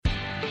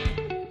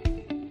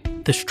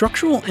The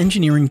Structural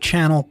Engineering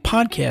Channel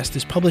podcast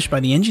is published by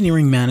the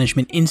Engineering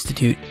Management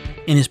Institute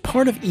and is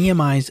part of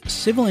EMI's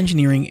Civil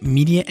Engineering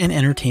Media and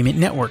Entertainment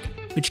Network,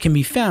 which can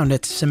be found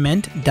at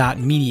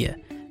cement.media.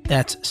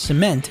 That's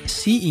cement,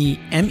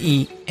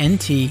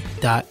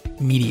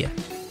 CEMENT.media.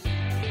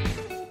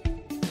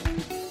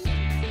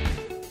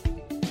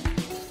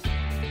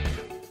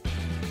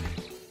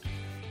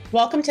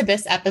 Welcome to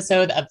this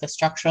episode of the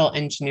Structural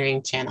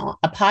Engineering Channel,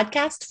 a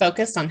podcast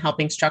focused on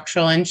helping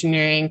structural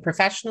engineering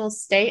professionals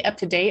stay up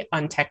to date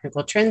on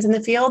technical trends in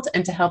the field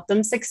and to help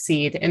them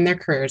succeed in their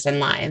careers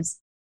and lives.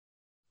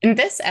 In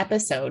this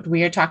episode,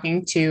 we are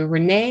talking to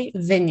Renee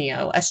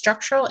Vigneault, a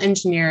structural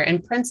engineer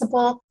and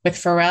principal with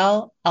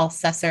Farrell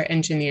Alcesser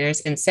Engineers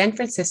in San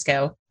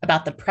Francisco,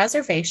 about the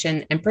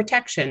preservation and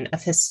protection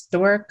of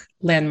historic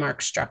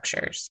landmark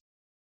structures.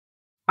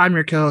 I'm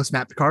your co-host,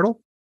 Matt Picardle.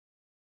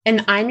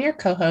 And I'm your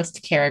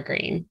co-host, Kara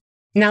Green.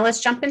 Now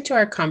let's jump into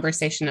our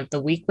conversation of the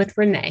week with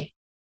Renee.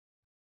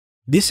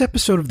 This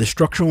episode of the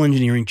Structural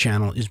Engineering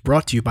Channel is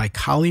brought to you by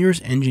Colliers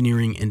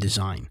Engineering and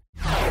Design.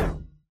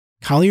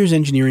 Colliers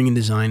Engineering and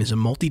Design is a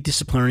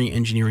multidisciplinary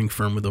engineering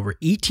firm with over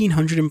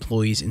 1,800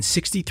 employees in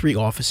 63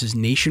 offices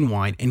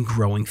nationwide and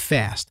growing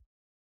fast.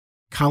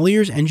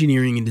 Colliers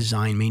Engineering and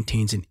Design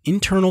maintains an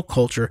internal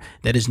culture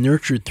that is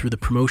nurtured through the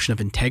promotion of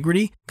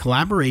integrity,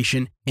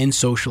 collaboration, and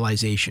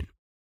socialization.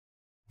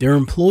 Their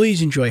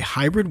employees enjoy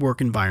hybrid work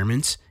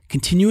environments,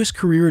 continuous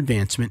career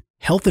advancement,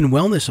 health and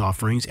wellness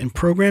offerings, and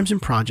programs and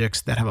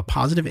projects that have a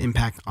positive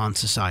impact on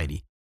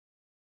society.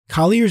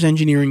 Colliers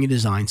Engineering and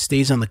Design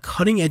stays on the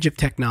cutting edge of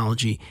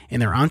technology,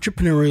 and their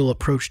entrepreneurial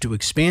approach to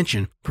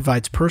expansion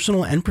provides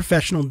personal and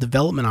professional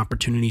development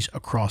opportunities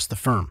across the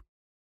firm.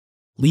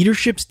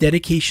 Leadership's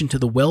dedication to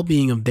the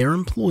well-being of their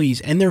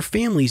employees and their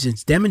families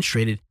is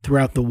demonstrated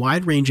throughout the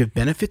wide range of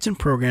benefits and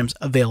programs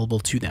available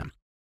to them.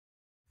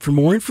 For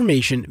more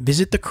information,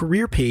 visit the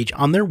career page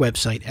on their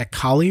website at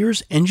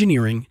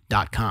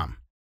colliersengineering.com.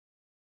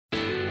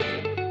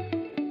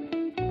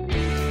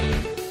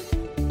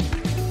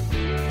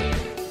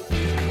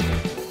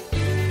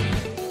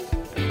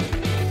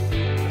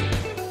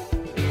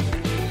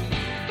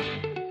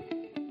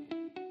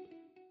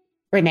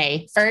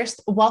 Renee, first,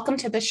 welcome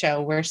to the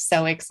show. We're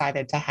so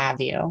excited to have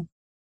you.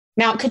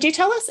 Now, could you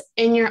tell us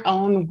in your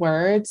own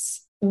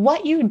words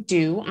what you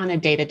do on a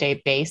day-to-day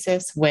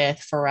basis with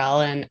Farrell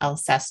and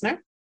Alcesser?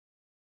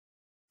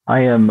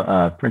 I am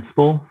a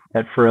principal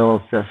at Farrell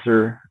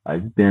Alcesser.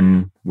 I've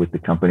been with the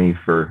company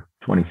for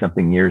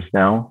 20-something years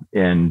now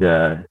and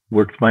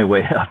worked my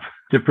way up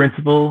to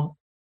principal.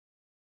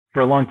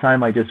 For a long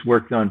time, I just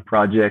worked on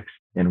projects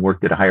and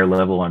worked at a higher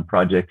level on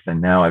projects.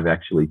 And now I've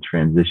actually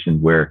transitioned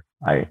where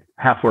I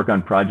half work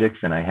on projects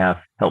and I half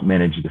help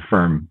manage the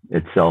firm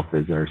itself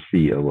as our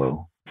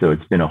COO. So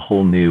it's been a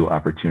whole new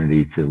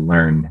opportunity to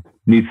learn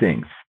new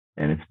things.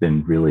 And it's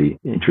been really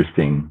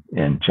interesting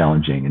and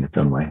challenging in its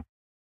own way.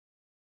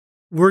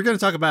 We're going to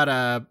talk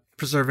about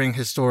preserving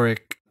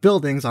historic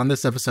buildings on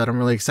this episode. I'm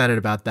really excited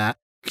about that.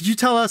 Could you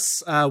tell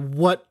us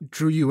what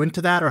drew you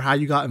into that or how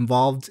you got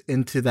involved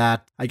into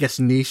that, I guess,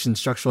 niche in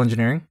structural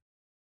engineering?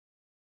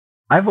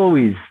 I've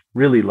always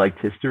really liked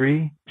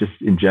history, just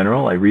in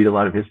general. I read a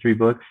lot of history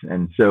books.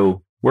 And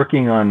so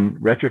working on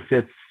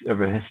retrofits of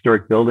a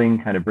historic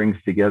building kind of brings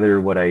together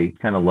what I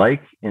kind of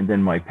like, and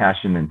then my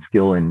passion and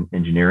skill in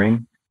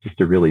engineering, just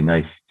a really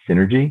nice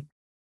synergy.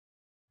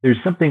 There's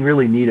something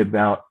really neat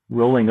about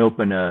rolling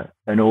open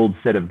an old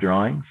set of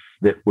drawings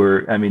that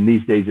were,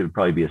 these days it would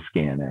probably be a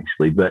scan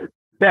actually, but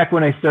back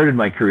when I started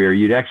my career,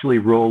 you'd actually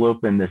roll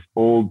open this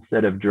old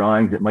set of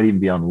drawings that might even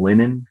be on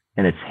linen,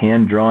 and it's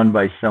hand drawn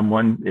by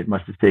someone. It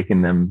must have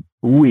taken them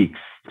weeks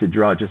to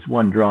draw just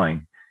one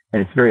drawing.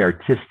 And it's very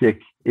artistic.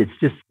 It's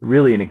just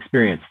really an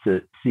experience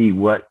to see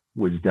what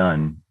was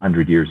done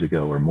 100 years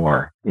ago or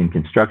more in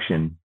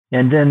construction.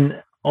 And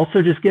then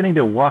also just getting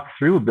to walk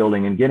through a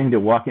building and getting to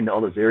walk into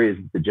all those areas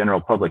that the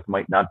general public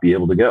might not be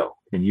able to go.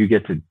 And you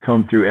get to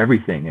comb through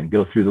everything and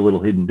go through the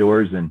little hidden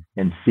doors and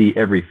see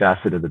every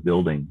facet of the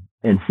building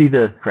and see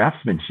the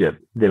craftsmanship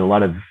that a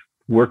lot of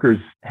workers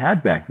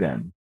had back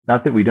then.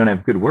 Not that we don't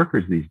have good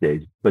workers these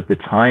days, but the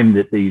time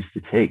that they used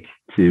to take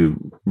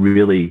to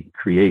really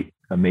create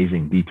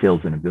amazing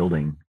details in a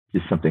building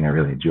is something I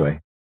really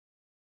enjoy.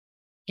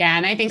 Yeah,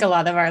 and I think a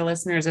lot of our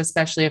listeners,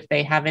 especially if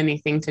they have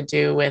anything to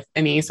do with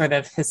any sort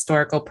of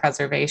historical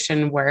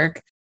preservation work,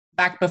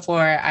 back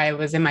before I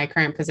was in my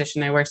current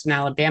position, I worked in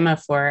Alabama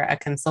for a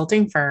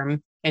consulting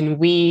firm, and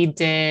we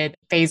did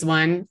phase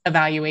 1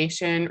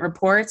 evaluation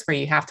reports where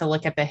you have to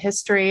look at the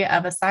history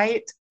of a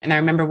site. And I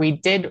remember we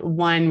did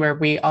one where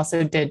we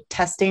also did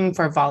testing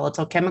for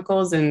volatile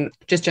chemicals and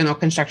just general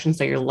construction,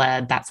 so your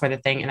lead, that sort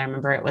of thing. And I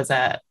remember it was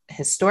a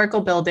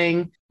historical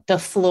building. The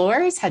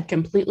floors had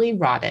completely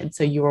rotted.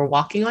 So you were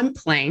walking on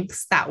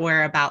planks that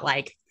were about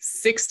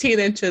 16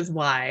 inches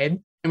wide.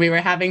 And we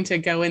were having to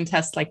go and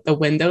test the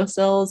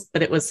windowsills,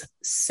 but it was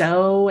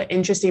so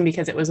interesting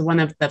because it was one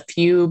of the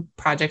few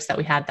projects that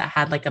we had that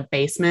had a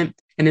basement.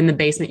 And in the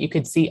basement, you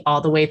could see all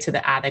the way to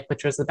the attic,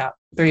 which was about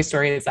 3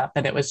 stories up.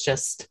 And it was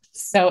just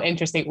so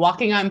interesting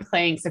walking on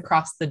planks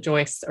across the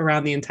joists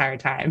around the entire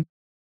time.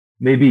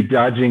 Maybe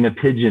dodging a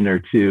pigeon or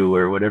two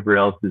or whatever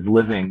else is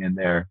living in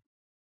there.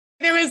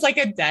 There was like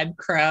a dead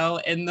crow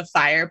in the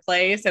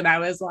fireplace. And I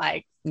was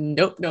like,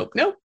 nope, nope,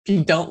 nope. If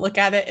you don't look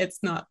at it,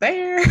 it's not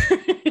there.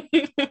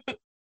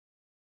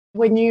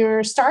 When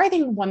you're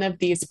starting one of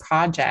these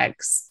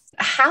projects,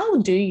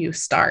 how do you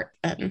start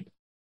then?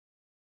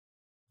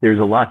 There's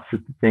a lots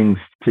of things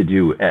to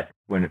do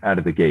when out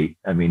of the gate.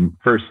 I mean,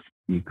 first,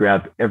 you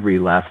grab every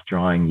last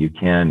drawing you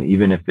can,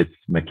 even if it's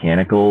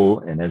mechanical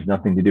and has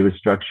nothing to do with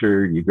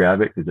structure, you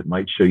grab it because it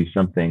might show you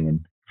something. And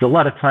so a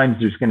lot of times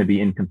there's going to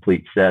be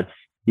incomplete sets.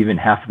 Even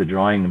half of the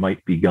drawing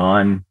might be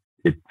gone.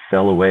 It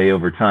fell away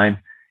over time.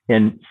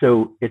 And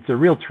so it's a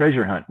real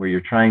treasure hunt where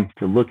you're trying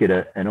to look at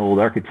an old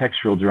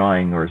architectural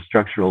drawing or a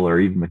structural or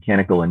even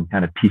mechanical and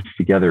kind of piece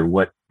together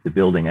what the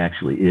building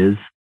actually is.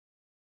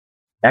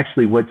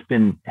 Actually, what's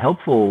been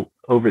helpful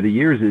over the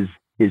years is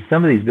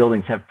some of these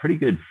buildings have pretty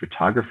good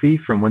photography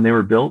from when they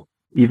were built.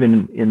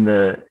 Even in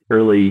the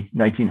early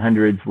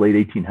 1900s, late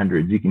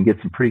 1800s, you can get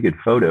some pretty good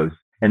photos.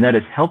 And that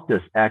has helped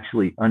us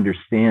actually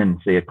understand,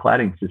 say, a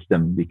cladding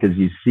system because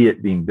you see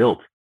it being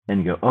built and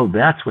you go, oh,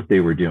 that's what they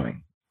were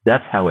doing.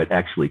 That's how it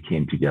actually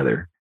came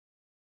together.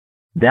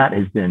 That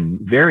has been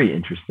very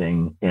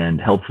interesting and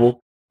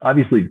helpful.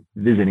 Obviously,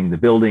 visiting the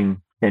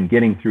building and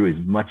getting through as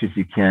much as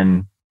you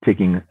can,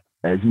 taking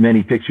as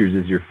many pictures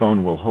as your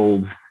phone will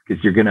hold,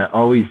 because you're going to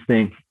always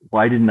think,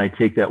 why didn't I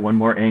take that one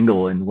more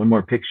angle and one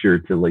more picture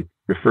to like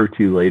refer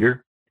to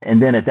later?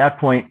 And then at that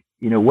point,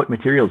 what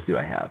materials do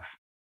I have?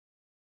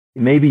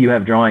 Maybe you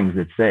have drawings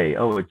that say,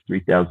 oh, it's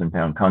 3,000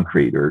 pound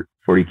concrete or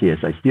 40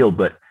 KSI steel,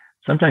 but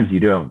sometimes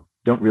you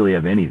don't really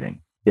have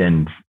anything.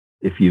 And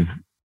if you've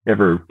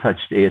ever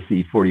touched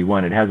ASCE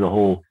 41, it has a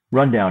whole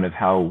rundown of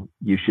how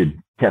you should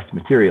test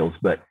materials,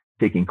 but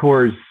taking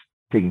cores,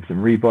 taking some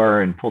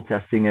rebar and pull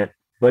testing it,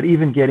 but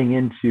even getting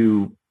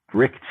into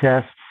brick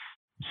tests,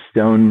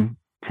 stone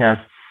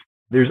tests,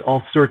 there's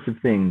all sorts of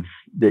things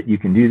that you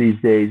can do these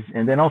days.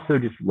 And then also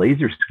just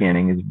laser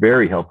scanning is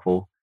very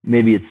helpful.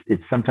 Maybe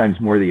it's sometimes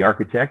more the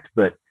architect,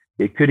 but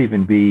it could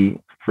even be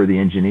for the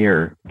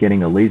engineer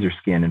getting a laser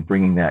scan and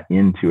bringing that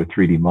into a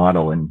 3D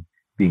model and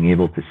being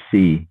able to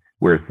see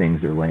where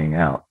things are laying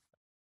out.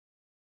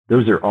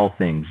 Those are all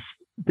things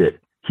that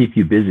keep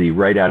you busy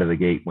right out of the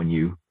gate when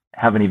you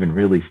haven't even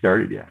really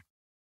started yet.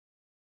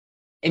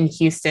 In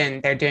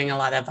Houston, they're doing a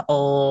lot of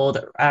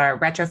old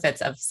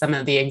retrofits of some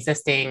of the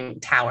existing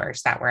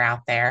towers that were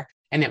out there.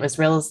 And it was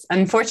real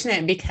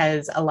unfortunate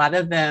because a lot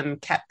of them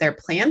kept their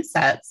plan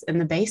sets in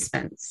the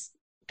basements.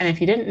 And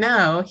if you didn't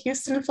know,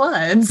 Houston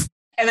floods.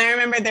 And I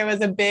remember there was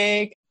a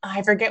big,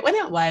 I forget when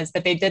it was,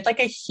 but they did like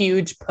a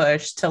huge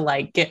push to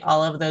like get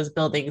all of those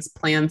buildings'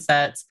 plan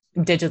sets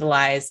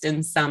digitalized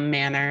in some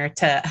manner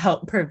to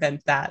help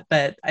prevent that.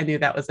 But I knew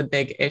that was a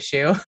big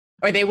issue.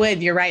 Or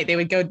you're right, they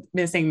would go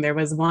missing. There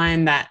was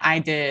one that I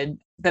did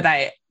that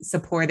I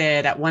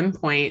supported at one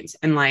point,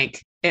 and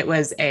like it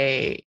was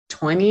a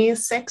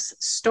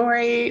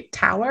 26-story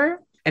tower,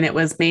 and it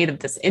was made of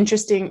this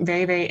interesting,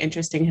 very, very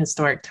interesting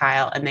historic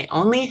tile. And they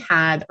only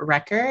had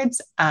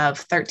records of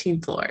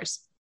 13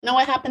 floors. Know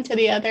what happened to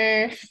the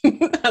others?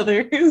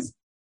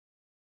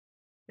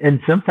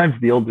 And sometimes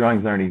the old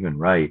drawings aren't even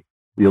right.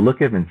 You'll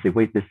look at them and say,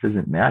 wait, this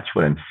doesn't match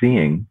what I'm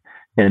seeing.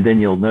 And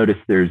then you'll notice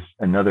there's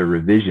another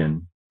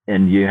revision.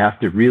 And you have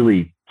to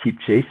really keep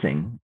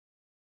chasing.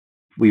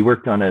 We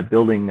worked on a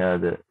building,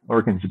 the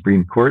Oregon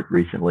Supreme Court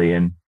recently,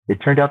 and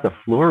it turned out the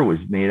floor was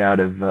made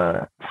out of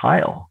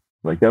tile.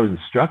 Like that was the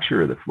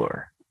structure of the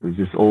floor. It was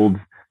this old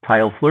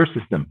tile floor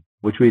system,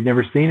 which we'd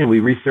never seen. And we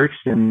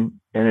researched and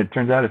it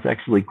turns out it's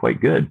actually quite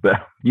good,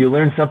 but you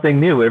learn something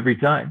new every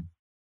time.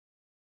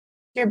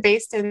 You're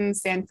based in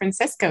San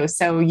Francisco,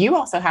 so you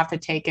also have to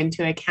take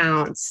into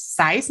account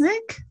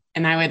seismic.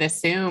 And I would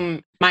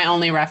assume my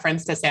only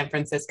reference to San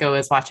Francisco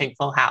is watching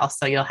Full House,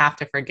 so you'll have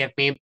to forgive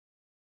me.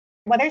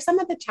 What are some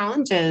of the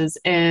challenges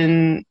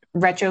in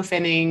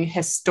retrofitting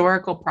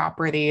historical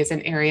properties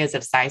in areas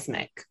of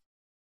seismic?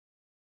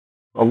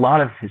 A lot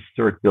of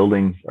historic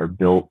buildings are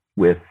built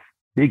with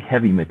big,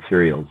 heavy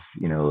materials,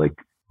 like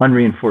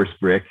unreinforced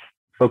brick.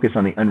 Focus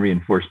on the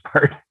unreinforced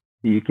part.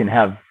 You can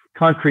have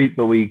concrete,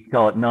 but we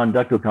call it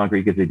non-ductile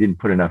concrete because they didn't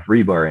put enough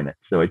rebar in it.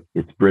 So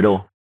it's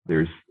brittle.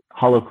 There's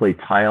hollow clay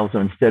tile. So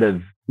instead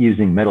of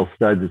using metal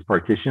studs as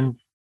partitions,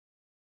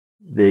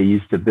 they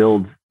used to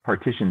build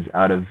partitions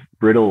out of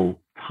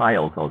brittle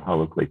tile called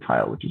hollow clay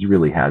tile, which is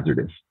really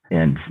hazardous.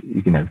 And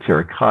you can have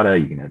terracotta,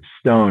 you can have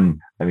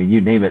stone. I mean,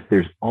 you name it.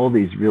 There's all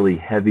these really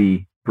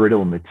heavy,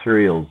 brittle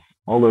materials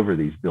all over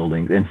these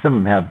buildings. And some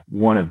of them have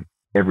one of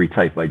every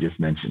type I just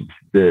mentioned.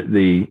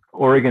 The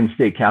Oregon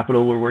State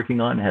Capitol we're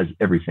working on has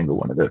every single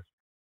one of those.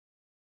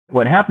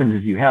 What happens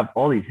is you have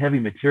all these heavy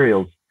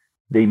materials.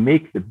 They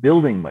make the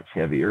building much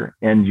heavier,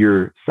 and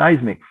your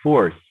seismic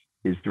force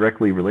is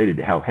directly related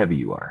to how heavy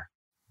you are.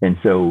 And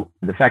so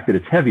the fact that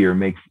it's heavier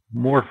makes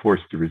more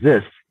force to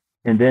resist.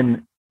 And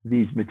then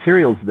These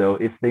materials, though,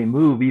 if they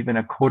move even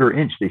a quarter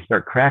inch, they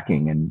start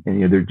cracking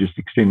and they're just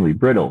extremely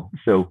brittle.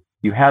 So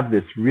you have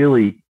this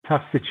really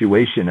tough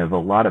situation of a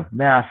lot of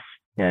mass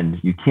and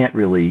you can't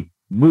really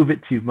move it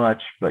too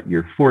much, but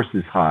your force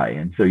is high.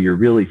 And so you're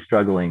really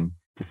struggling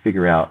to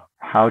figure out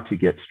how to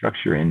get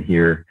structure in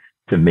here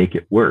to make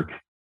it work.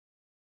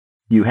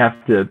 You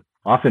have to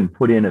often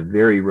put in a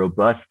very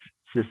robust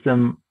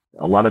system,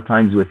 a lot of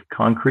times with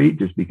concrete,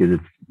 just because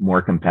it's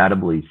more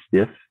compatibly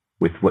stiff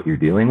with what you're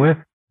dealing with.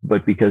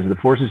 But because the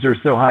forces are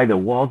so high, the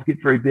walls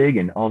get very big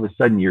and all of a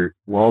sudden your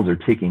walls are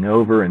taking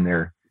over and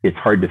it's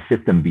hard to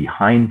fit them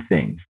behind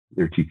things.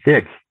 They're too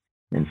thick.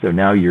 And so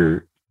now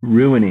you're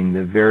ruining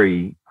the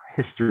very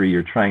history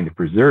you're trying to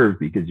preserve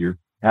because you're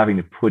having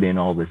to put in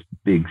all this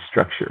big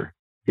structure.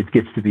 It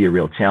gets to be a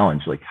real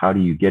challenge. Like, how do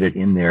you get it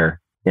in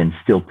there and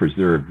still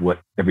preserve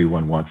what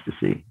everyone wants to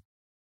see?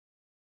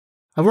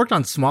 I've worked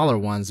on smaller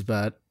ones,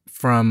 but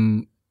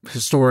from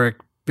historic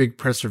big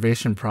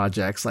preservation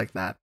projects like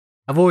that,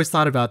 I've always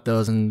thought about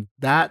those, and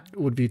that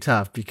would be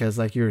tough because,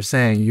 like you were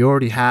saying, you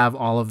already have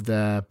all of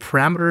the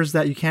parameters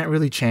that you can't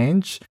really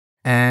change.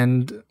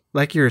 And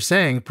like you were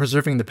saying,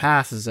 preserving the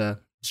past as a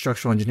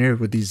structural engineer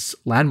with these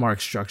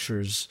landmark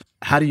structures,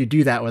 how do you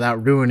do that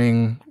without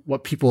ruining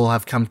what people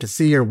have come to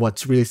see or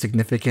what's really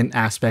significant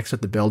aspects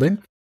of the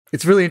building?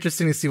 It's really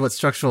interesting to see what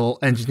structural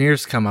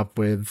engineers come up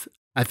with.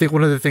 I think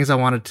one of the things I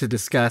wanted to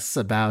discuss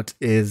about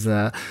is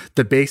the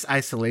base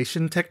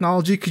isolation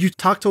technology. Could you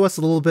talk to us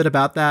a little bit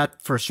about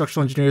that for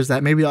structural engineers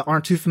that maybe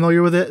aren't too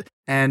familiar with it,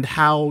 and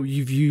how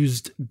you've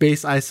used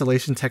base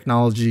isolation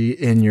technology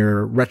in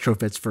your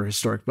retrofits for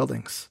historic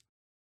buildings?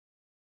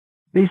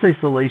 Base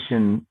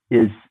isolation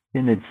is,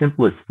 in its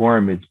simplest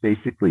form, it's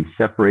basically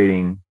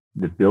separating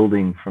the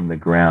building from the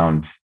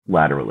ground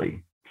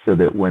laterally, so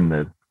that when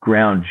the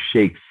ground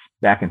shakes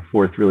back and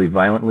forth really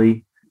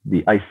violently,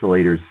 the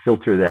isolators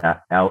filter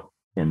that out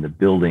and the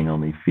building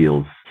only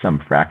feels some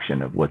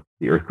fraction of what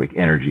the earthquake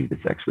energy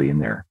that's actually in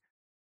there.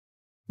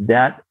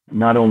 That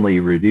not only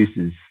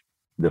reduces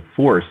the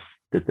force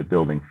that the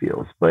building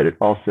feels, but it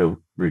also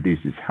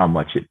reduces how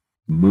much it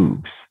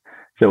moves.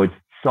 So it's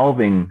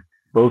solving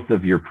both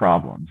of your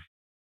problems.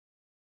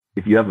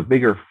 If you have a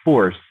bigger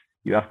force,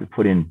 you have to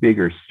put in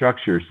bigger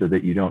structure so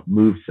that you don't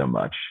move so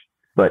much.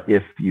 But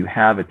if you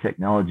have a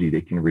technology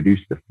that can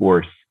reduce the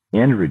force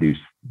and reduce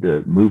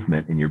the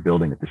movement in your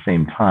building at the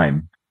same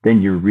time,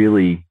 then you're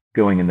really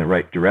going in the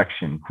right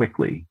direction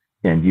quickly,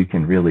 and you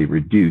can really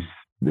reduce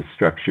the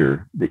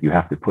structure that you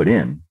have to put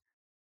in.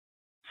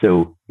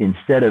 So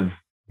instead of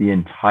the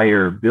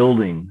entire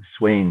building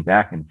swaying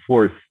back and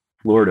forth,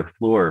 floor to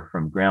floor,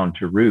 from ground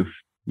to roof,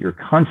 you're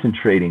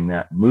concentrating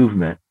that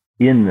movement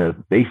in the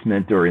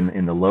basement or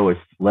in the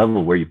lowest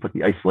level where you put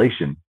the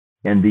isolation,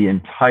 and the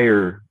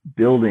entire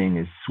building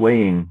is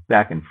swaying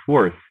back and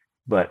forth,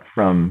 but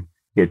from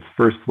its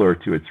first floor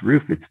to its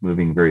roof, it's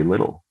moving very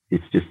little.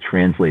 It's just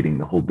translating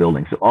the whole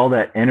building. So all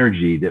that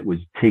energy that was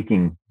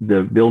taking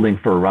the building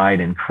for a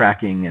ride and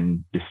cracking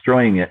and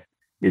destroying it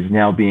is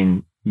now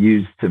being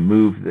used to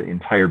move the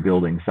entire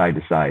building side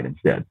to side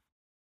instead.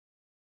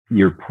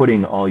 You're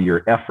putting all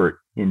your effort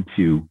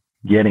into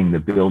getting the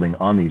building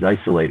on these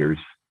isolators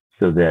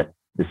so that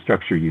the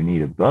structure you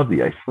need above the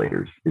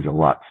isolators is a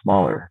lot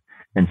smaller.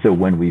 And so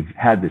when we've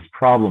had this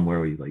problem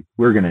where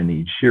we're going to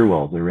need shear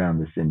walls around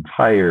this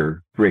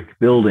entire brick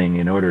building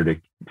in order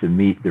to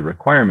meet the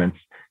requirements,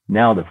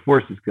 now the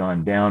force has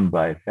gone down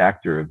by a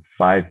factor of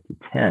 5 to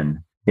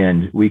 10,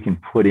 and we can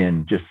put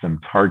in just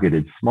some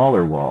targeted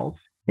smaller walls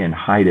and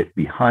hide it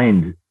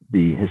behind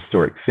the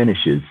historic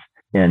finishes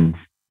and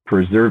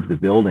preserve the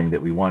building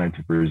that we wanted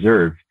to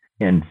preserve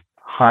and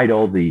hide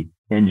all the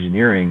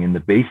engineering in the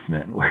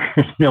basement where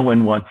no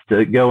one wants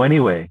to go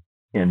anyway.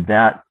 And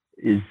that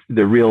is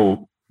the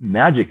real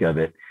magic of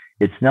it.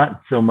 It's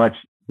not so much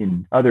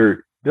in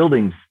other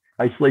buildings.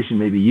 Isolation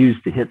may be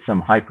used to hit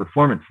some high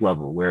performance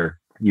level where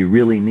you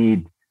really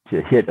need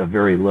to hit a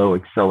very low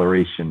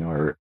acceleration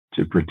or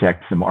to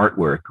protect some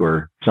artwork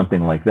or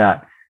something like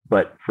that.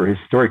 But for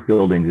historic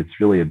buildings, it's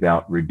really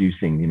about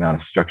reducing the amount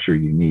of structure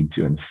you need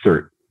to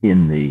insert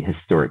in the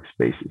historic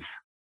spaces.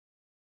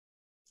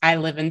 I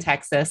live in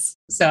Texas,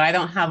 so I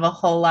don't have a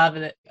whole lot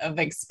of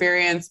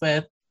experience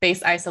with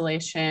base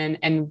isolation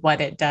and what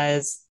it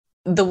does.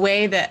 The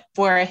way that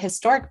for a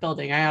historic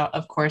building, I,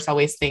 of course,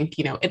 always think,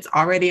 it's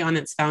already on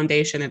its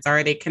foundation. It's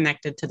already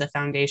connected to the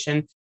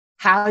foundation.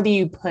 How do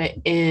you put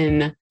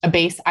in a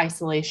base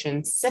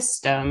isolation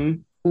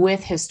system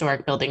with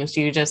historic buildings?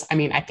 Do you just,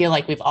 I feel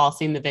like we've all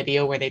seen the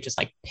video where they just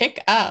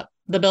pick up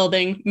the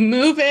building,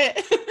 move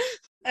it,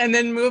 and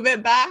then move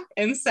it back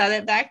and set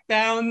it back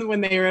down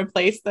when they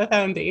replace the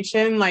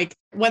foundation.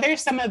 What are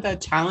some of the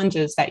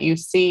challenges that you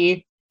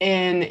see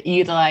in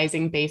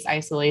utilizing base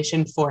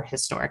isolation for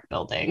historic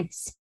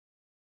buildings?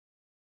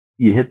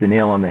 You hit the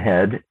nail on the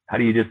head. How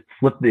do you just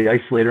slip the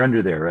isolator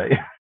under there, right?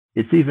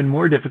 It's even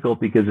more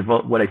difficult because of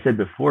what I said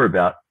before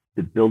about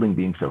the building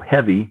being so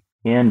heavy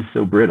and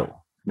so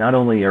brittle. Not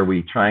only are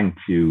we trying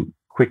to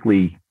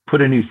quickly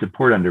put a new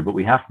support under, but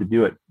we have to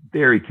do it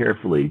very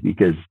carefully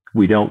because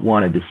we don't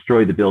want to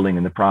destroy the building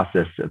in the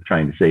process of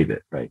trying to save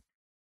it, right?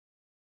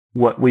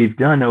 What we've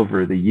done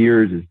over the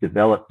years is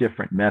develop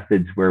different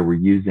methods where we're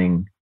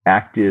using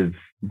active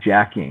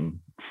jacking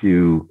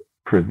to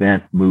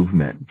prevent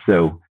movement.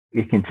 So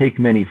it can take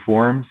many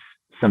forms.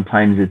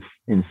 Sometimes it's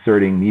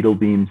inserting needle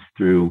beams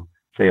through,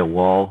 say, a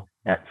wall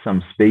at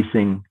some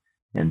spacing,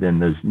 and then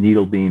those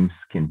needle beams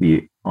can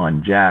be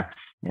on jacks,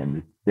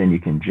 and then you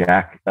can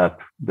jack up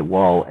the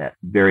wall at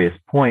various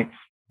points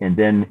and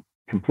then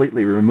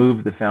completely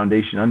remove the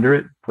foundation under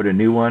it, put a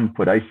new one,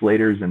 put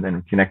isolators, and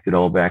then connect it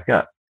all back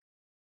up.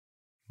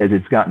 As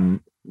it's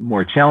gotten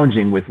more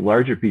challenging with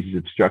larger pieces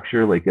of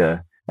structure, like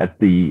at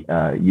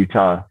the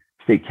Utah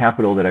State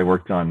Capitol that I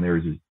worked on, there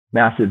was a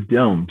massive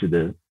dome to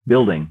the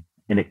building,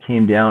 and it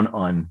came down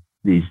on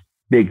these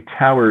big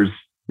towers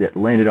that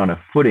landed on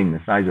a footing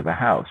the size of a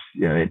house.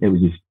 You know, it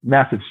was this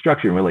massive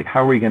structure, and we're like,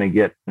 how are we going to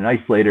get an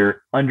isolator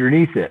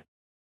underneath it?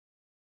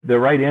 The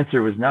right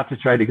answer was not to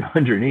try to go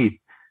underneath,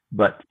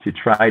 but to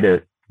try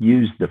to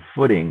use the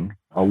footing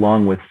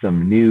along with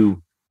some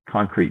new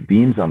concrete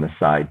beams on the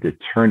side to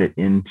turn it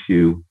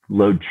into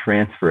load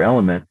transfer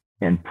element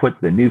and put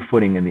the new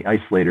footing and the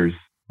isolators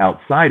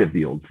outside of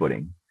the old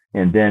footing.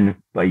 And then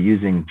by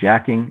using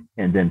jacking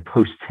and then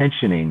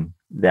post-tensioning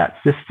that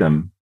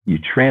system, you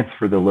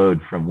transfer the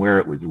load from where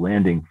it was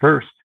landing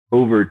first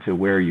over to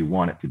where you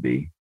want it to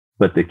be.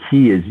 But the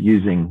key is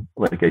using,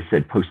 like I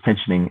said,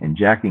 post-tensioning and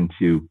jacking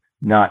to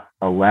not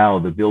allow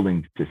the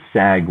building to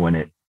sag when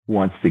it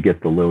wants to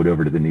get the load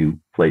over to the new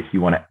place.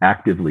 You want to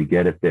actively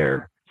get it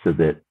there so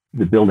that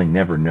the building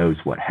never knows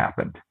what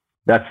happened.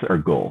 That's our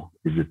goal,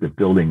 is that the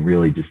building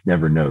really just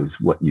never knows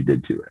what you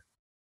did to it.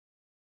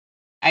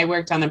 I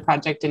worked on a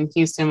project in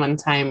Houston one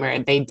time where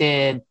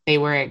they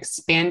were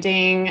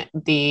expanding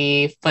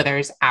the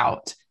footers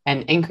out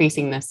and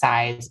increasing the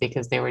size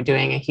because they were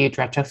doing a huge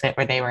retrofit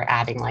where they were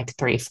adding like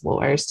 3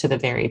 floors to the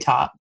very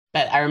top.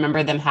 But I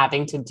remember them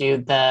having to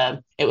do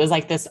it was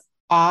like this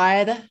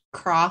odd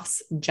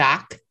cross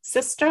jack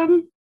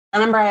system. I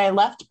remember I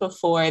left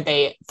before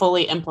they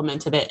fully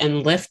implemented it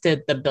and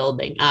lifted the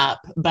building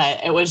up,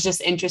 but it was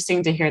just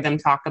interesting to hear them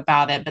talk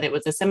about it. But it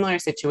was a similar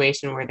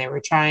situation where they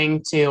were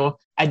trying to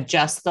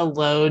adjust the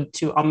load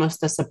to almost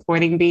the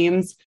supporting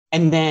beams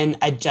and then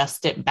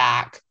adjust it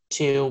back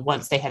to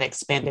once they had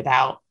expanded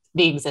out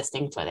the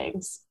existing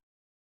footings.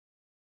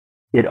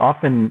 It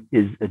often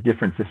is a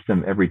different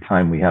system every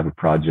time we have a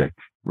project.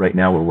 Right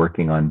now, we're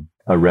working on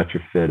a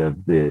retrofit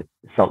of the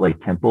Salt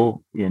Lake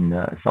Temple in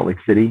Salt Lake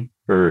City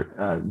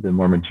for the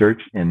Mormon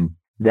Church. And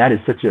that is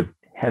such a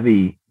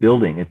heavy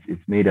building.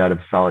 It's made out of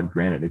solid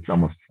granite. It's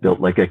almost built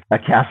like a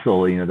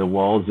castle. You know, the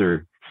walls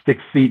are 6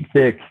 feet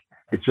thick.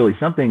 It's really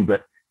something,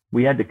 but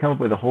we had to come up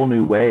with a whole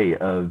new way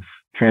of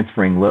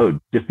transferring load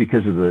just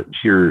because of the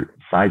sheer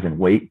size and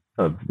weight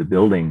of the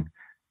building.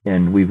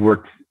 And we've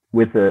worked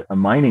with a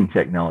mining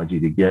technology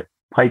to get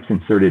pipes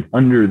inserted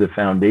under the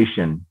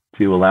foundation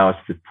to allow us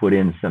to put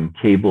in some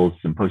cables,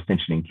 some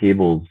post-tensioning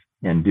cables,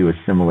 and do a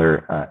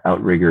similar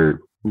outrigger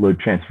load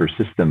transfer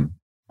system.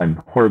 I'm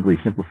horribly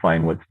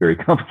simplifying what's very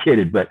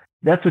complicated, but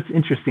that's what's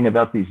interesting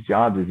about these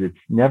jobs is it's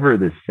never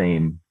the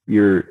same.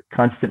 You're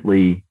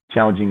constantly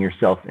challenging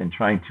yourself and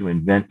trying to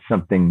invent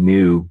something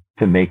new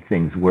to make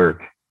things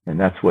work. And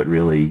that's what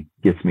really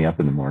gets me up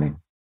in the morning.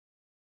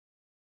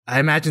 I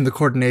imagine the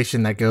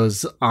coordination that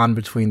goes on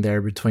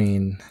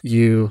between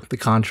you, the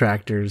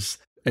contractors,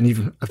 and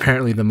even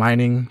apparently the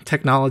mining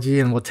technology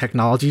and what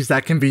technologies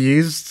that can be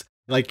used.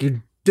 Like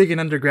you're digging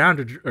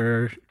underground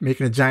or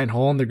making a giant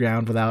hole in the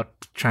ground without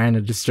trying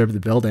to disturb the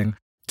building.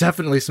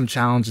 Definitely some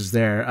challenges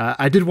there.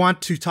 I did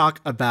want to talk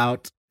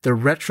about the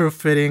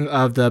retrofitting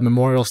of the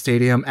Memorial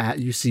Stadium at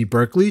UC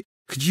Berkeley.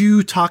 Could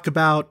you talk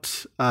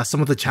about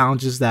some of the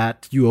challenges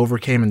that you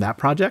overcame in that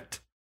project?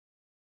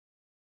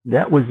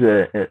 That was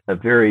a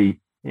very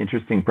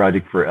interesting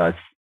project for us.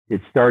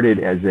 It started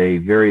as a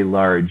very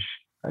large,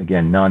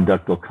 again,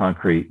 non-ductile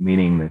concrete,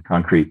 meaning the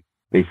concrete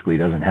basically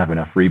doesn't have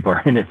enough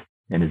rebar in it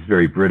and is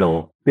very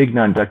brittle. Big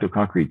non-ductile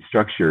concrete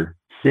structure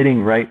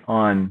sitting right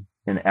on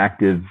an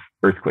active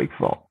earthquake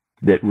fault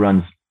that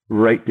runs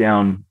right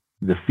down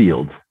the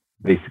field,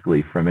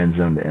 basically from end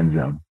zone to end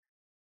zone.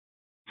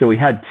 So we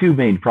had 2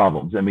 main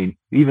problems. I mean,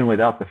 even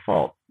without the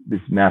fault,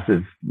 this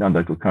massive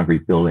non-ductile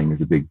concrete building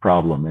is a big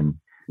problem. And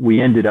we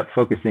ended up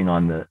focusing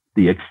on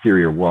the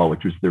exterior wall,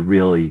 which was the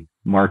really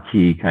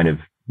marquee kind of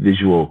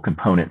visual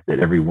component that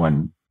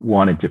everyone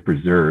wanted to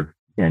preserve,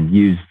 and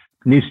used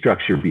new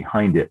structure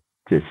behind it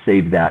to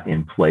save that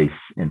in place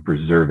and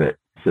preserve it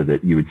so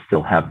that you would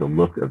still have the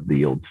look of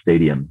the old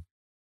stadium.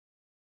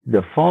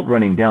 The fault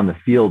running down the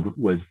field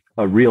was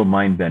a real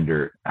mind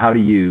bender. How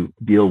do you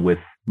deal with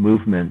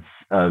movements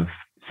of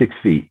 6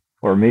 feet,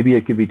 or maybe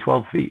it could be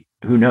 12 feet?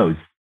 Who knows?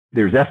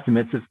 There's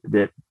estimates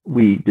that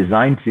we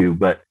designed to,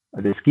 but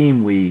the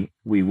scheme we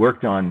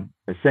worked on,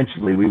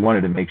 essentially, we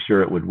wanted to make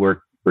sure it would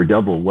work for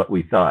double what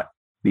we thought,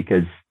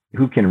 because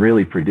who can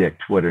really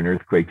predict what an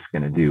earthquake's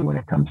going to do when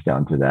it comes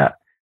down to that?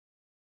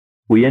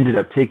 We ended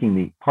up taking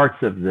the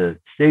parts of the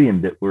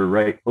stadium that were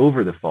right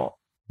over the fault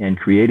and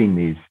creating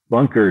these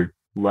bunker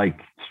like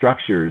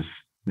structures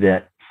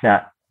that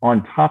sat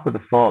on top of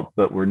the fault,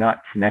 but were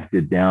not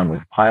connected down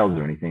with piles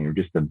or anything, or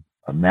just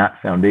a mat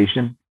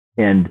foundation.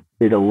 And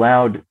it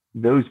allowed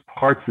those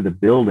parts of the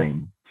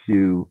building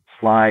to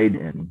slide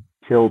and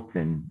tilt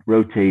and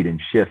rotate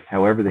and shift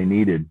however they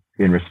needed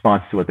in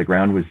response to what the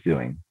ground was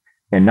doing,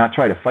 and not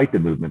try to fight the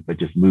movement, but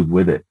just move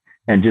with it,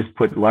 and just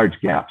put large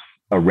gaps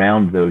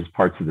around those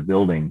parts of the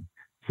building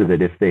so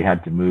that if they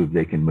had to move,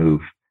 they can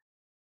move.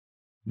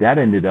 That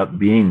ended up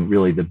being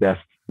really the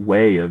best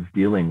way of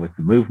dealing with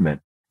the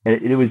movement.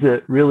 And it was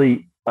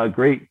really a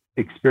great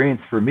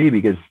experience for me,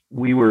 because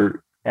we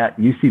were at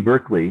UC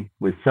Berkeley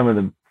with some of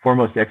the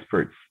foremost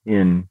experts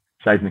in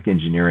seismic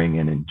engineering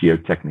and in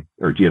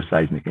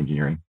geoseismic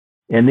engineering.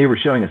 And they were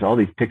showing us all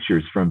these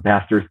pictures from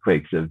past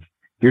earthquakes of,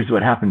 here's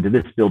what happened to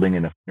this building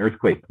in an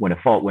earthquake when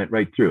a fault went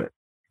right through it.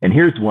 And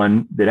here's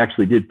one that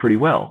actually did pretty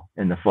well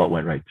and the fault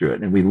went right through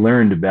it. And we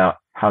learned about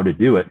how to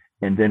do it,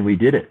 and then we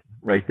did it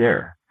right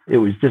there. It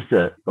was just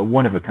a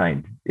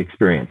one-of-a-kind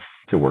experience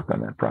to work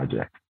on that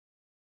project.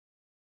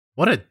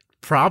 What a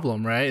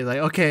problem, right? Like,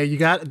 okay, you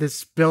got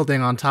this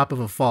building on top of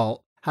a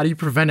fault. How do you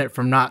prevent it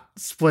from not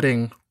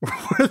splitting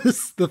where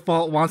the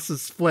fault wants to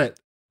split?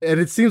 And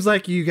it seems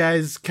like you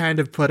guys kind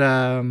of put,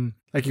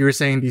 like you were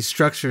saying, these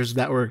structures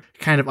that were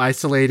kind of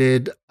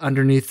isolated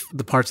underneath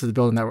the parts of the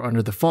building that were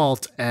under the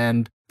fault.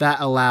 And that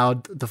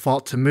allowed the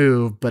fault to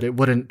move, but it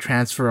wouldn't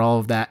transfer all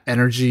of that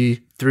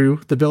energy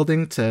through the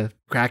building to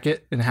crack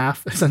it in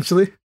half,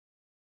 essentially.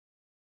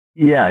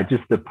 Yeah,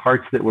 just the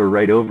parts that were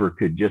right over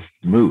could just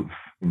move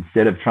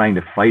instead of trying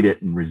to fight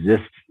it and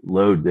resist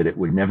load that it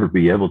would never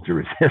be able to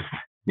resist.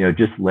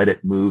 Just let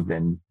it move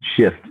and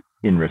shift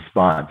in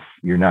response.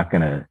 You're not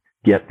going to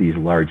get these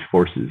large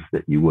forces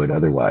that you would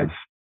otherwise.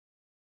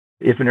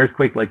 If an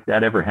earthquake like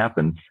that ever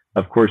happens,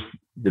 of course,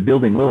 the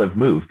building will have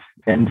moved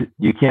and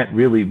you can't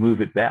really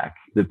move it back.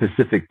 The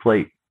Pacific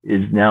plate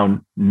is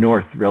now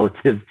north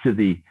relative to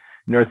the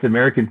North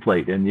American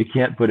plate, and you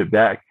can't put it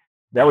back.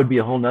 That would be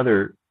a whole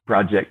nother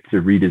project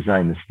to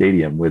redesign the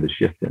stadium with a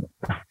shift in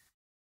it.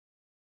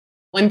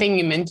 One thing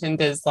you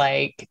mentioned is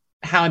like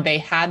how they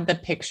had the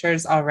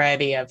pictures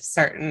already of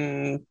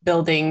certain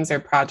buildings or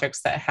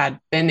projects that had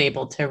been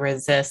able to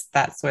resist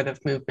that sort of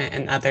movement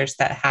and others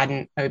that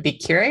hadn't. I would be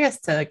curious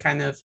to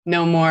kind of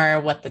know more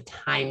what the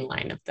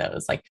timeline of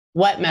those, like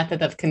what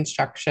method of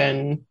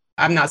construction.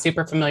 I'm not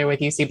super familiar with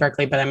UC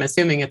Berkeley, but I'm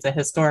assuming it's a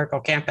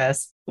historical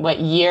campus. What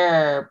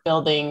year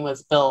building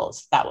was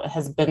built that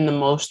has been the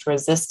most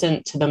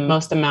resistant to the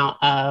most amount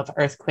of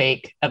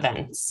earthquake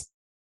events?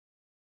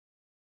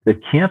 The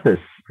campus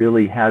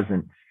really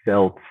hasn't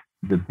felt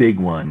the big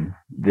one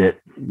that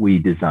we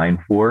designed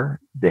for.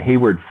 The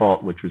Hayward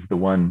Fault, which was the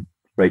one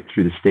right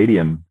through the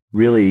stadium,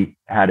 really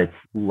had its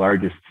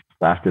largest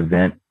last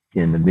event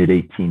in the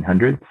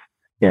mid-1800s,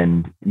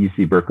 and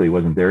UC Berkeley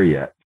wasn't there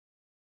yet.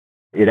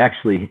 It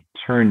actually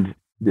turned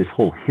this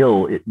whole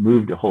hill, it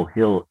moved a whole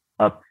hill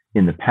up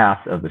in the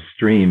path of a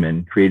stream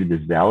and created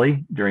this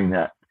valley during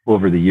that,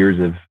 over the years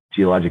of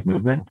geologic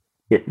movement.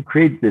 It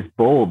created this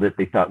bowl that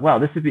they thought, wow,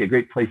 this would be a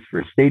great place for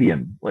a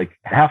stadium. Like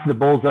half the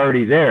bowl's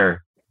already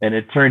there. And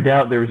it turned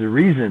out there was a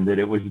reason that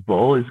it was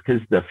bowl, is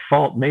because the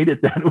fault made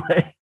it that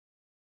way.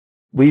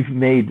 We've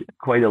made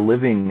quite a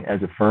living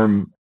as a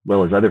firm,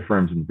 well as other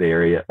firms in the Bay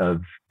Area,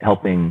 of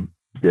helping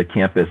the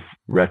campus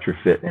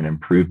retrofit and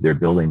improve their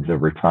buildings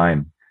over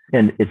time.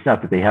 And it's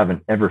not that they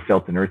haven't ever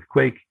felt an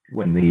earthquake.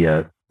 When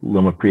the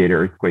Loma Prieta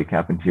earthquake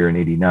happened here in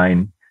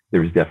 '89,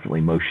 there was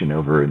definitely motion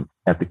over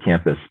at the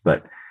campus,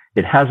 but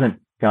it hasn't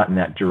gotten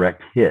that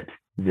direct hit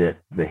that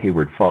the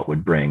Hayward Fault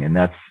would bring. And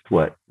that's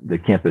what the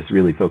campus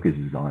really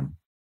focuses on.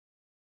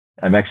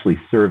 I'm actually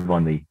serve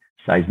on the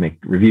seismic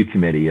review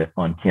committee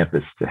on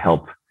campus to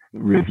help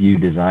review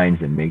designs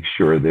and make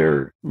sure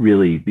they're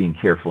really being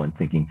careful and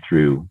thinking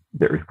through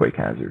the earthquake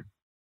hazard.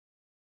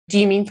 Do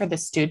you mean for the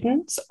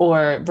students,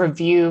 or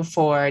review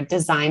for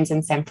designs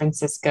in San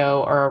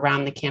Francisco or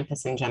around the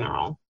campus in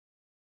general?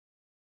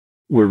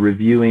 We're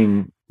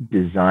reviewing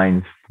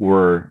designs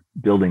for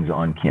buildings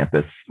on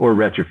campus or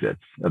retrofits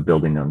of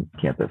building on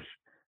campus.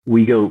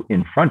 We go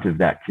in front of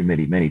that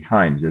committee many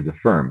times as a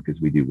firm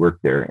because we do work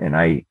there. And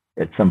I,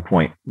 at some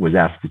point, was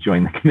asked to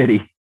join the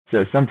committee.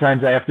 So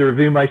sometimes I have to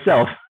review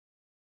myself.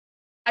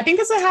 I think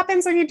that's what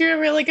happens when you do a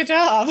really good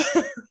job.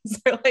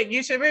 So like,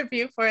 you should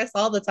review for us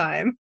all the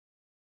time.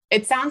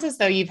 It sounds as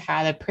though you've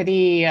had a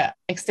pretty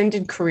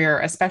extended career,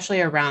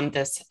 especially around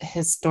this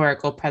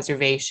historical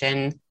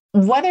preservation.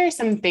 What are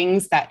some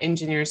things that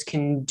engineers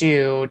can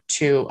do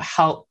to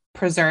help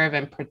preserve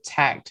and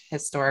protect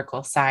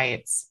historical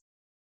sites?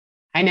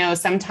 I know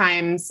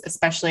sometimes,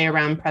 especially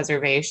around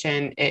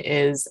preservation, it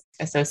is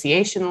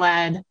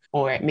association-led,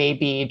 or it may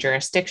be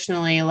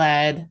jurisdictionally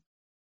led.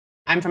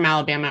 I'm from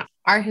Alabama.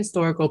 Our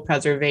historical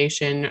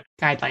preservation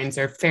guidelines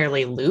are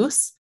fairly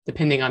loose,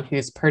 depending on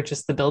who's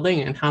purchased the building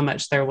and how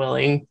much they're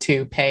willing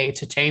to pay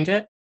to change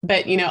it.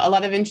 But, a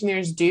lot of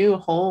engineers do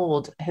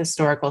hold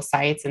historical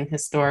sites and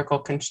historical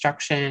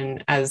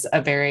construction as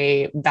it's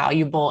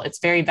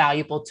very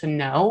valuable to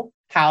know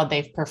how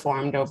they've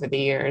performed over the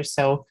years.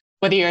 So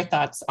What are your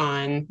thoughts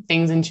on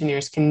things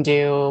engineers can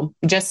do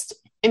just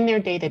in their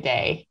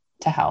day-to-day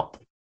to help?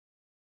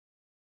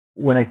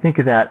 When I think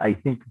of that, I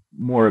think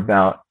more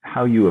about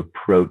how you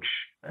approach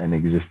an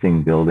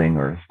existing building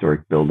or a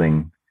historic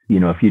building.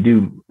 If you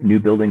do new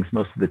buildings,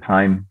 most of the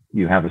time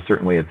you have a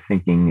certain way of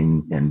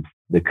thinking, and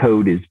the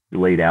code is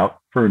laid out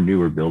for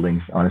newer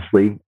buildings,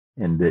 honestly,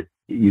 and that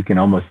you can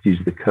almost use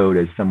the code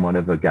as somewhat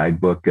of a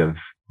guidebook of,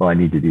 well, I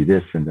need to do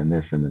this and then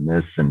this and then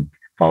this and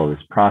follow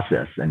this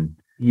process. And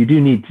you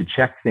do need to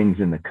check things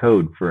in the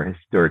code for a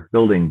historic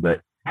building,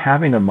 but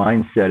having a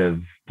mindset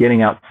of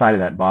getting outside of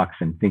that box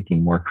and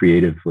thinking more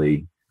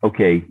creatively,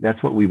 okay,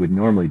 that's what we would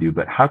normally do,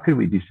 but how could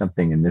we do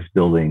something in this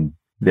building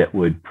that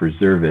would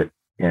preserve it?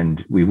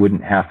 And we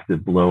wouldn't have to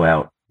blow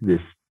out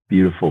this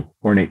beautiful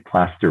ornate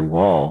plaster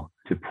wall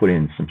to put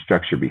in some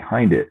structure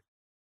behind it.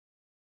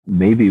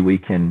 Maybe we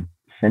can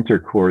center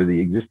core the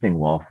existing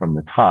wall from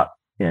the top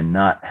and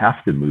not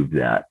have to move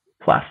that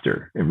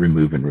plaster and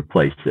remove and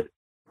replace it.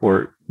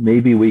 Or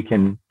maybe we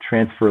can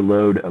transfer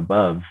load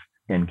above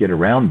and get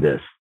around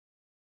this.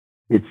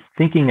 It's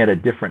thinking at a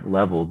different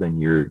level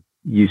than you're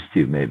used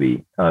to,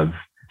 maybe, of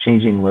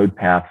changing load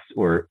paths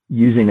or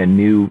using a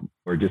new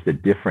or just a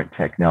different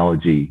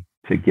technology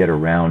to get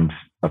around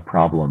a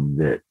problem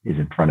that is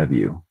in front of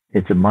you.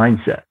 It's a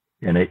mindset,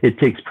 and it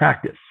takes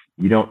practice.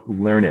 You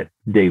don't learn it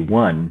day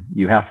one.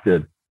 You have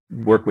to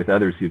work with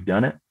others who've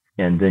done it,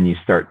 and then you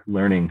start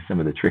learning some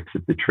of the tricks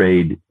of the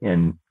trade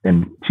and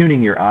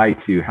tuning your eye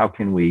to how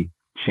can we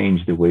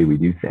change the way we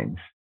do things.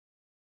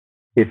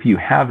 If you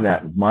have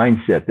that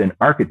mindset, then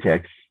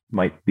architects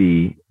might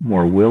be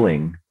more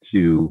willing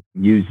to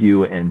use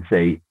you and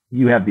say,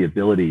 you have the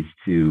abilities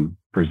to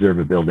preserve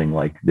a building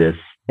like this,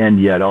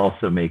 and yet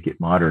also make it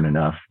modern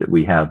enough that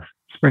we have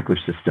sprinkler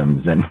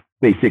systems and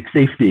basic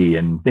safety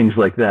and things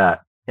like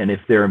that. And if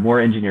there are more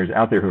engineers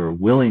out there who are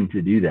willing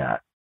to do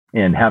that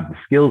and have the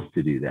skills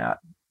to do that,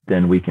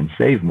 then we can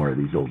save more of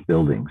these old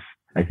buildings.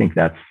 I think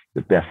that's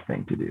the best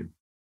thing to do.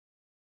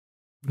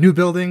 New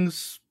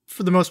buildings,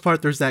 for the most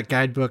part, there's that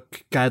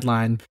guidebook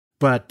guideline.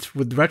 But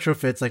with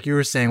retrofits, like you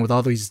were saying, with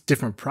all these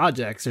different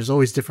projects, there's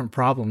always different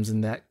problems,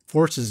 and that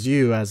forces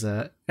you as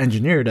an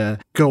engineer to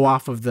go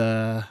off of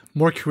the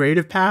more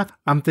creative path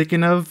I'm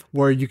thinking of,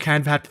 where you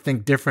kind of have to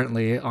think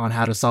differently on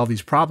how to solve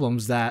these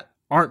problems that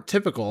aren't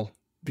typical,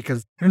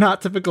 because they're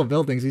not typical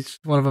buildings. Each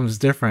one of them is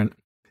different.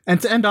 And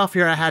to end off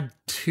here, I had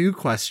two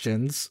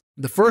questions.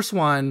 The first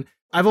one,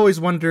 I've always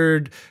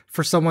wondered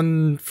for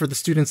the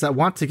students that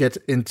want to get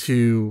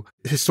into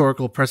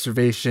historical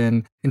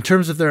preservation, in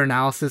terms of their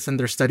analysis and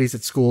their studies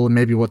at school and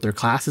maybe what their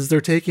classes they're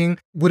taking,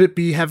 would it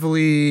be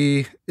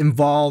heavily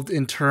involved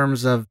in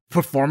terms of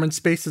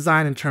performance-based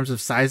design, in terms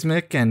of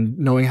seismic and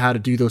knowing how to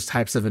do those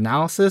types of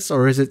analysis?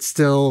 Or is it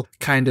still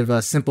kind of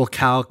a simple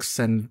calcs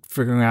and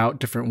figuring out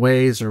different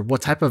ways, or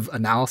what type of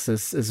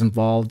analysis is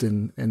involved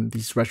in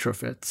these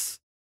retrofits?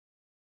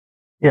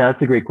 Yeah,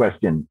 that's a great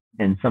question.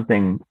 And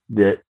something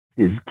that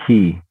is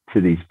key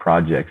to these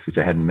projects, which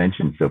I hadn't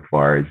mentioned so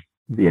far, is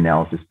the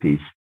analysis piece.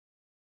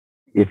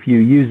 If you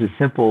use a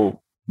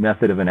simple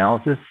method of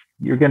analysis,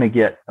 you're going to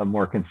get a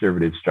more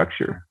conservative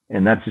structure.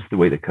 And that's just the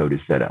way the code is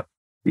set up.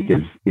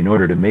 Because in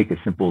order to make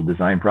a simple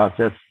design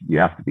process, you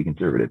have to be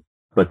conservative.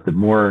 But the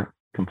more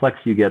complex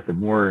you get, the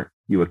more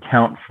you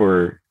account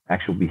for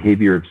actual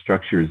behavior of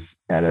structures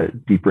at a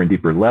deeper and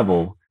deeper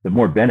level, the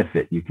more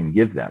benefit you can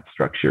give that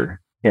structure.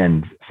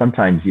 And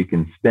sometimes you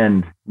can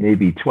spend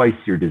maybe twice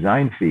your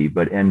design fee,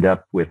 but end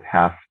up with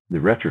half the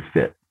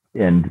retrofit.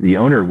 And the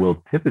owner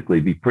will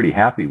typically be pretty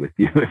happy with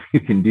you if you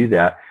can do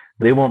that.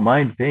 They won't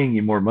mind paying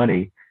you more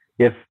money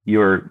if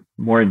your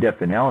more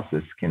in-depth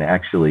analysis can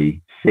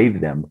actually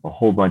save them a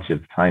whole bunch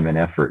of time and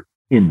effort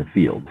in the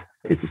field.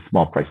 It's a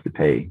small price to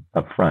pay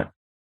up front.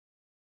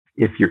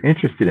 If you're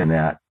interested in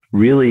that,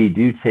 really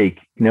do take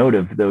note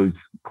of those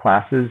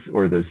classes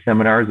or those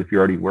seminars if you're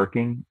already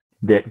working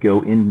that go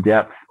in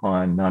depth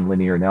on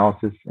nonlinear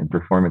analysis and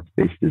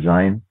performance-based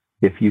design.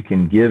 If you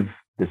can give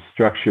the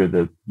structure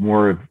the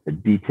more of a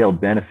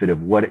detailed benefit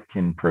of what it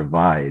can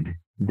provide,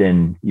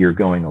 then you're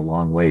going a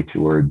long way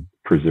toward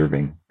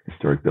preserving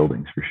historic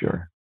buildings for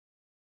sure.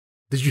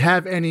 Did you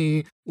have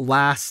any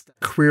last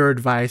career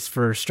advice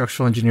for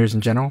structural engineers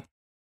in general?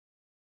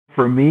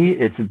 For me,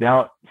 it's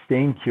about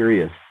staying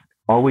curious,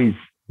 always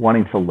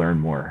wanting to learn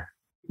more.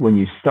 When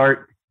you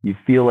start, you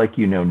feel like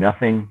you know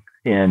nothing,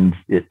 and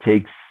it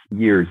takes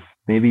years,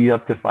 maybe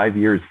up to 5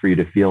 years, for you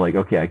to feel like,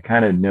 okay, I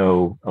kind of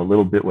know a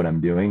little bit what I'm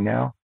doing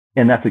now.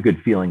 And that's a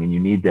good feeling, and you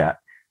need that.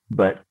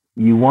 But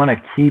you want to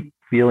keep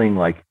feeling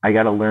like, I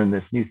got to learn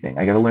this new thing.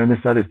 I got to learn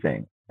this other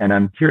thing. And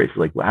I'm curious,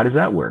 like, well, how does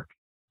that work?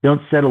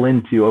 Don't settle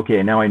into,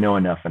 okay, now I know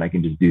enough and I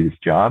can just do this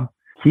job.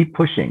 Keep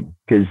pushing,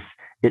 because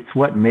it's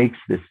what makes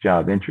this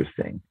job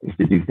interesting, is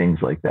to do things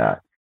like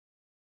that.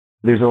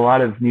 There's a lot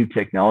of new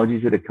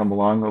technologies that have come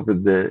along over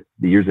the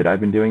years that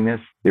I've been doing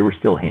this. They were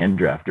still hand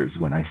drafters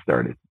when I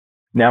started.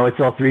 Now it's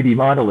all 3D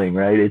modeling,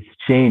 right? It's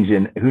changed,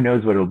 and who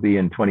knows what it'll be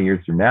in 20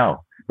 years from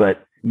now.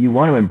 But you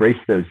want to embrace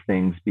those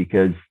things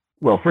because,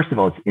 well, first of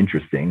all, it's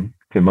interesting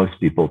to most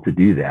people to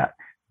do that.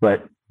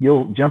 But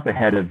you'll jump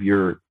ahead of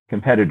your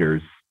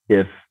competitors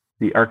if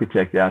the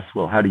architect asks,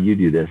 well, how do you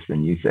do this?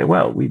 And you say,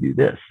 well, we do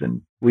this,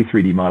 and we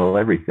 3D model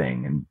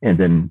everything. And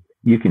then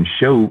you can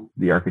show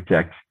the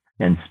architect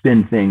and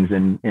spin things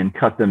and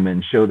cut them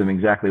and show them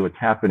exactly what's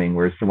happening,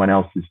 whereas someone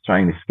else is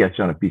trying to sketch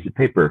on a piece of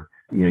paper.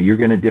 You're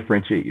going to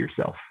differentiate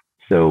yourself.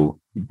 So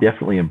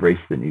definitely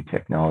embrace the new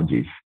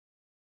technologies.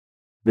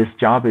 This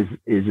job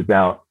is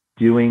about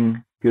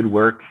doing good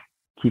work,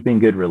 keeping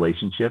good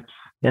relationships.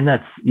 And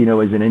that's,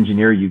 as an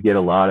engineer, you get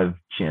a lot of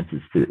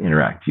chances to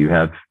interact. You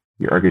have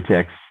your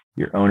architects,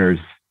 your owners,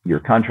 your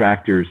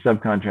contractors,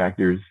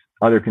 subcontractors,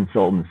 other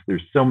consultants.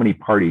 There's so many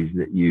parties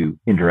that you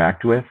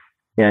interact with.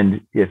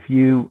 And if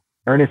you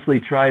earnestly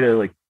try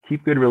to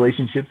keep good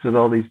relationships with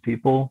all these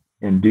people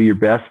and do your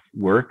best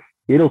work,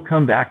 it'll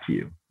come back to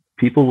you.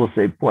 People will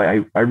say,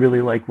 boy, I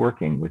really like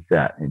working with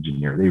that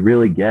engineer. They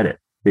really get it.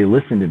 They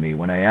listen to me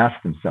when I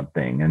ask them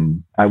something,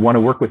 and I want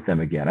to work with them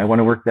again. I want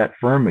to work that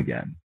firm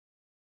again.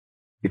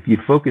 If you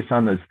focus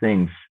on those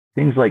things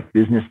like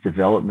business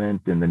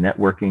development and the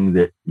networking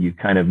that you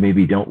kind of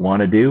maybe don't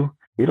want to do,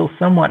 it'll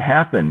somewhat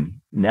happen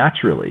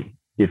naturally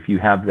if you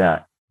have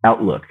that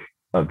outlook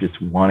of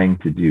just wanting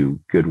to do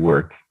good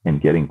work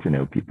and getting to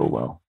know people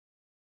well.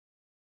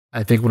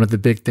 I think one of the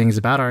big things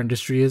about our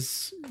industry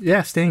is,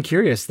 staying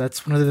curious.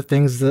 That's one of the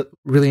things that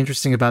really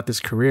interesting about this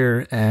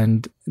career,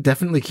 and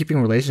definitely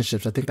keeping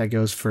relationships. I think that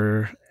goes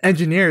for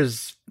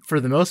engineers for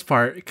the most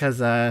part,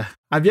 because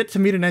I've yet to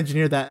meet an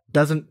engineer that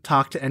doesn't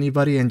talk to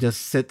anybody and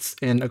just sits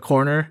in a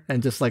corner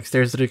and just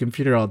stares at a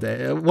computer all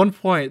day. At one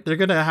point, they're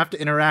going to have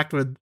to interact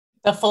with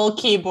the full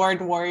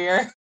keyboard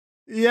warrior.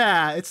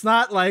 Yeah, it's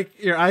not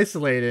like you're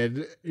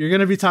isolated. You're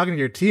going to be talking to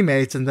your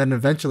teammates and then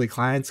eventually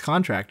clients,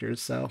 contractors.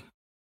 So,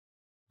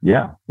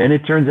 yeah. And it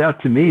turns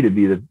out to me to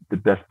be the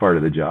best part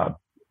of the job,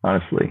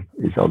 honestly,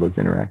 is all those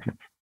interactions.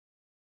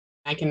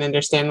 I can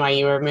understand why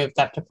you were moved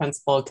up to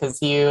principal,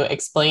 because you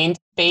explained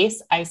space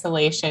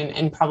isolation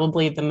in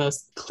probably the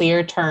most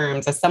clear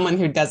terms. As someone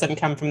who doesn't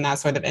come from that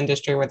sort of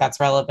industry where that's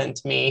relevant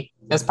to me,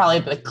 it was probably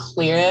the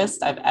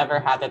clearest I've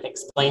ever had it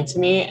explained to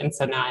me. And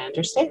so now I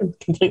understand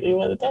completely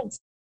what it is.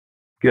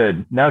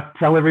 Good. Now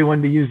tell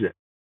everyone to use it.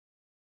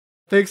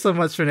 Thanks so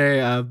much,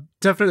 Renee.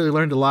 Definitely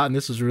learned a lot, and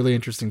this was a really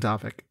interesting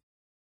topic.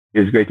 It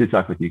was great to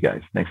talk with you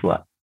guys. Thanks a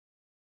lot.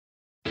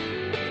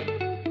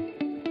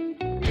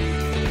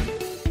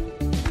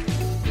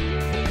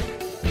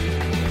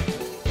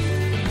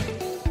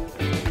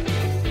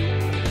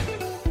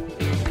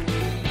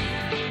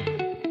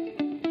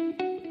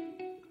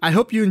 I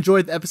hope you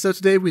enjoyed the episode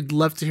today. We'd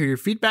love to hear your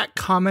feedback,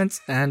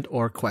 comments, and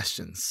or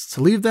questions.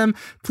 To leave them,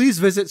 please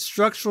visit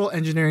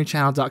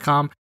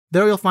structuralengineeringchannel.com.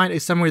 There you'll find a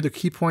summary of the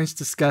key points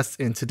discussed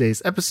in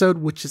today's episode,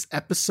 which is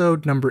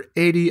episode number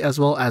 80, as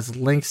well as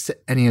links to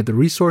any of the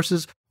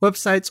resources,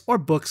 websites, or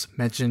books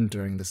mentioned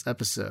during this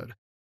episode.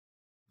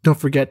 Don't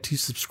forget to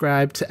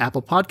subscribe to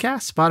Apple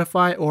Podcasts,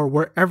 Spotify, or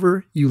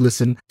wherever you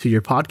listen to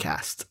your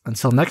podcast.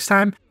 Until next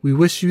time, we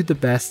wish you the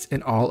best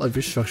in all of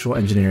your structural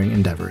engineering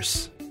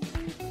endeavors.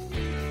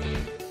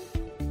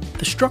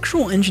 The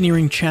Structural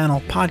Engineering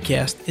Channel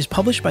podcast is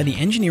published by the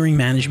Engineering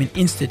Management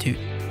Institute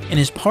and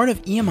is part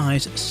of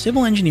EMI's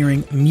Civil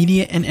Engineering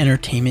Media and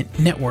Entertainment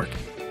Network.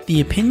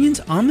 The opinions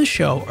on the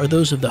show are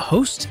those of the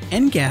hosts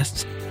and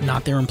guests,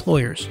 not their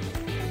employers.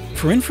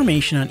 For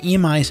information on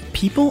EMI's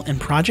people and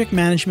project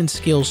management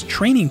skills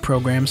training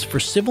programs for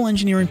civil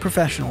engineering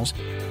professionals,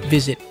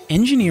 visit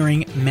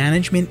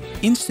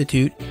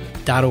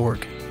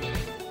engineeringmanagementinstitute.org.